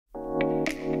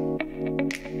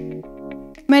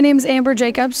My name's Amber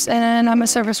Jacobs, and I'm a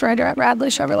service writer at Radley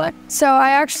Chevrolet. So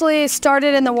I actually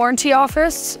started in the warranty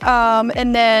office,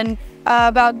 and then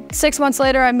about 6 months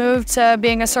later, I moved to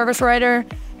being a service writer.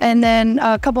 And then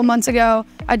a couple months ago,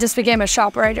 I just became a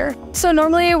shop writer. So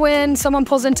normally when someone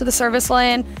pulls into the service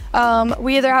lane,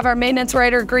 we either have our maintenance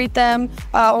writer greet them,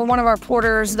 or one of our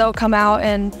porters, they'll come out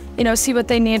and see what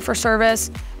they need for service.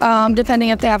 Depending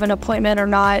if they have an appointment or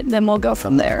not, then we'll go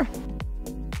from there.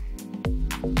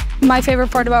 My favorite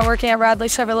part about working at Radley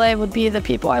Chevrolet would be the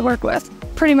people I work with.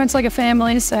 Pretty much like a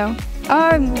family, so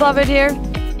I love it here.